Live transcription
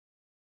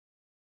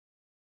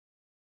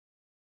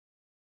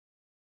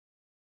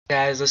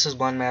Guys, this is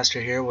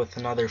BlendMaster here with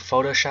another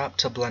Photoshop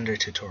to Blender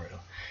tutorial,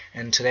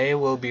 and today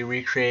we'll be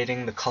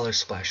recreating the color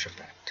splash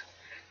effect.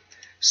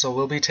 So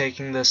we'll be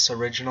taking this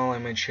original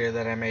image here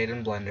that I made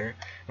in Blender,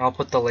 and I'll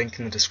put the link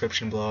in the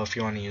description below if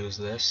you want to use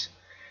this,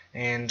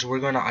 and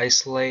we're going to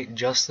isolate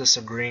just this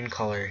green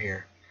color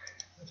here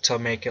to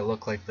make it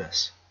look like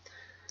this.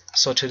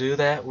 So to do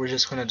that, we're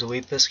just going to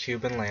delete this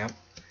cube and lamp,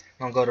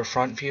 and I'll go to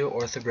Front View,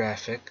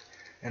 Orthographic,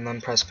 and then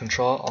press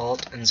Ctrl,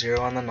 Alt, and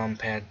 0 on the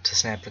numpad to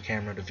snap the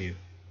camera to view.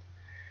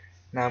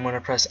 Now I'm going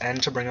to press N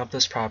to bring up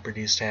this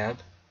Properties tab,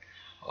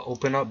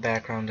 open up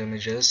Background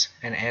Images,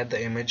 and add the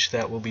image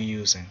that we'll be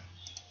using.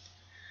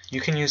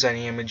 You can use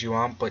any image you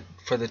want, but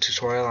for the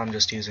tutorial I'm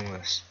just using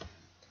this.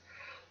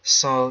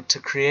 So to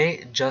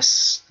create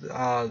just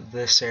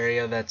this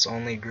area that's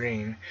only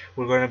green,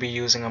 we're going to be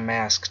using a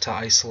mask to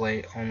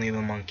isolate only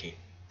the monkey.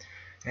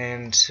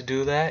 And to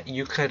do that,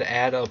 you could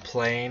add a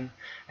plane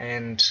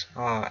and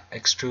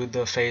extrude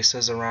the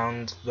faces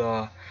around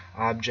the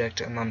object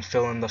and then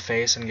fill in the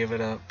face and give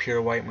it a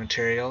pure white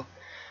material.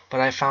 But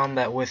I found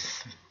that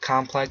with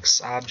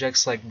complex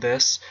objects like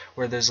this,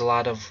 where there's a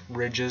lot of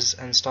ridges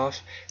and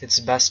stuff, it's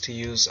best to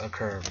use a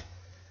curve.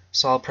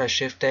 So I'll press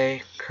Shift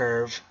A,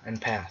 Curve,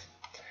 and Path.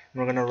 And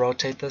we're going to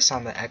rotate this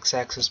on the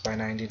X-axis by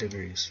 90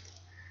 degrees.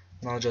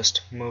 And I'll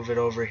just move it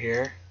over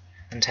here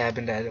and tab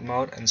into edit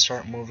mode and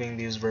start moving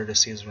these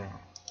vertices around.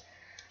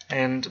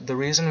 And the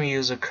reason we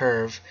use a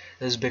curve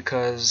is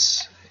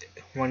because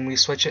when we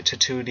switch it to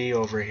 2D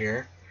over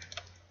here,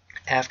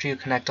 after you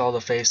connect all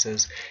the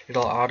faces,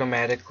 it'll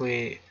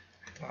automatically,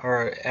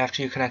 or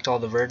after you connect all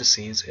the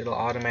vertices, it'll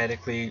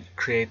automatically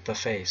create the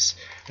face,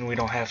 and we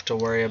don't have to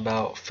worry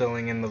about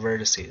filling in the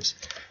vertices.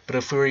 But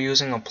if we were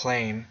using a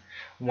plane,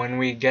 when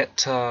we get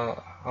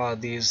to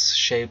these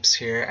shapes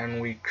here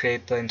and we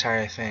create the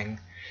entire thing,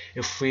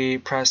 if we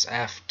press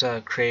F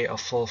to create a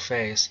full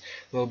face,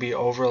 there'll be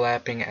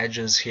overlapping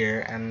edges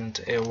here and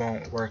it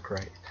won't work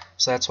right.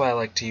 So that's why I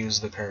like to use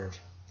the curve.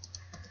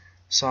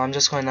 So I'm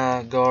just going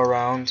to go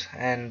around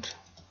and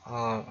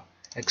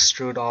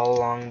extrude all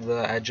along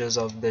the edges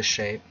of this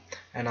shape,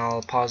 and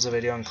I'll pause the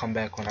video and come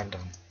back when I'm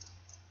done.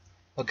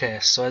 Okay,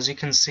 so as you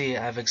can see,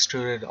 I've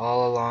extruded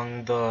all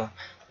along the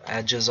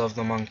edges of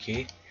the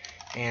monkey,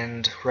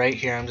 and right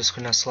here I'm just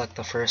going to select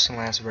the first and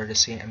last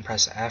vertex and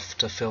press F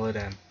to fill it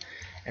in.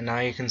 And now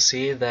you can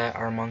see that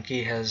our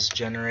monkey has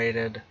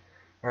generated,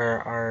 or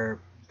our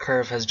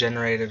curve has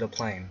generated a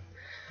plane.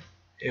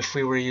 If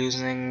we were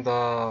using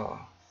the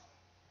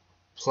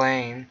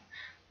plane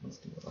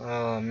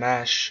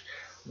mesh,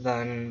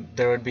 then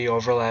there would be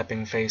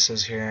overlapping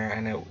faces here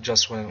and it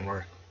just wouldn't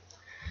work.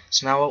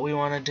 So now what we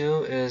want to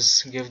do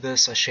is give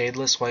this a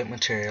shadeless white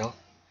material.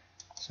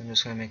 So I'm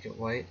just going to make it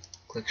white,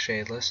 click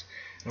shadeless,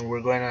 and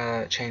we're going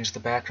to change the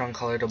background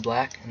color to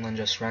black and then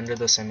just render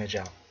this image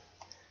out.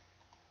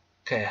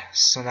 Okay,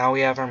 so now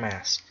we have our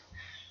mask.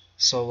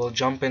 So we'll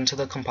jump into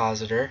the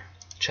compositor,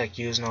 check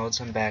Use Nodes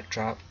and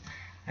Backdrop,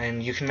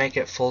 and you can make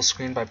it full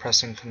screen by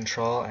pressing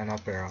Ctrl and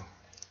up arrow.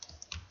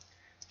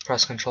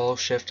 Press Ctrl,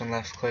 Shift, and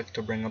left click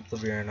to bring up the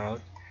viewer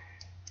node.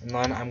 And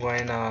then I'm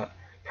going to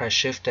press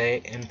Shift A,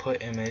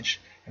 Input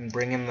Image, and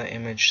bring in the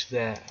image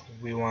that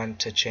we want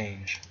to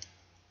change.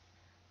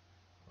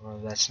 Well,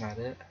 that's not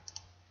it.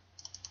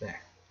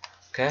 There.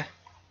 Okay?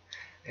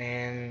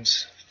 And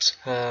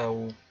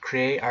to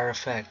create our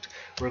effect,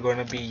 we're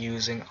going to be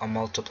using a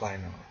multiply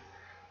node.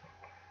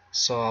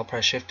 So I'll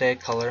press Shift A,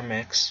 Color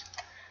Mix,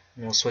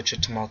 and we'll switch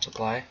it to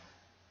multiply.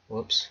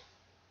 Whoops.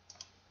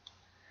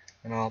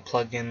 And I'll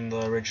plug in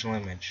the original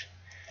image.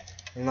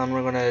 And then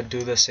we're going to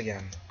do this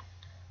again.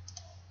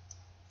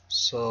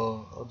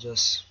 So I'll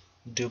just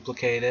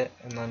duplicate it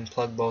and then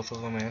plug both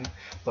of them in.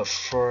 But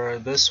for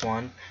this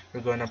one,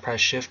 we're going to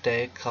press Shift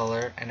A,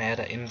 Color, and add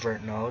an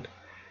invert node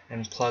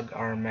and plug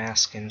our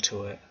mask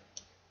into it,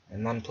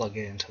 and then plug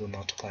it into the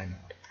multiply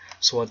node.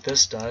 So what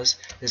this does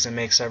is it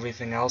makes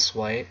everything else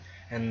white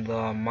and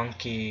the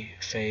monkey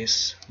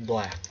face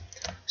black.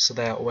 So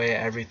that way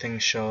everything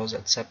shows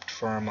except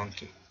for our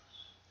monkey.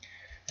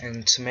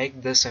 And to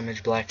make this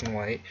image black and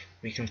white,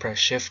 we can press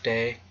Shift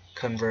A,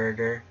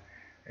 Converter,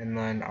 and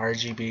then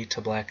RGB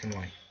to black and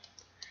white.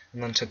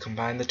 And then to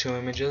combine the two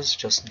images,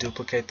 just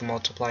duplicate the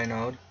multiply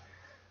node,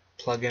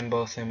 plug in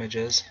both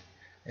images,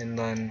 and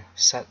then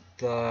set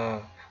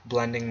the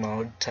blending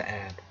mode to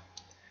add.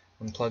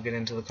 And plug it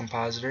into the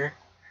compositor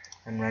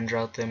and render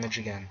out the image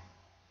again.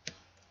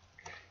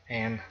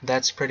 And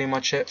that's pretty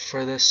much it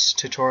for this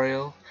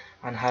tutorial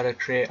on how to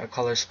create a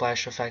color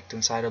splash effect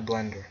inside of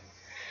Blender.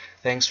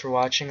 Thanks for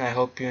watching. I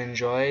hope you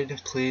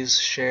enjoyed. Please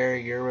share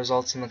your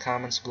results in the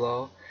comments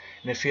below.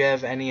 And if you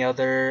have any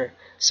other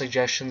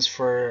suggestions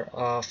for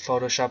a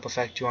Photoshop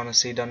effect you want to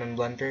see done in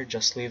Blender,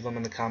 just leave them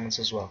in the comments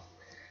as well.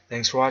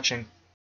 Thanks for watching.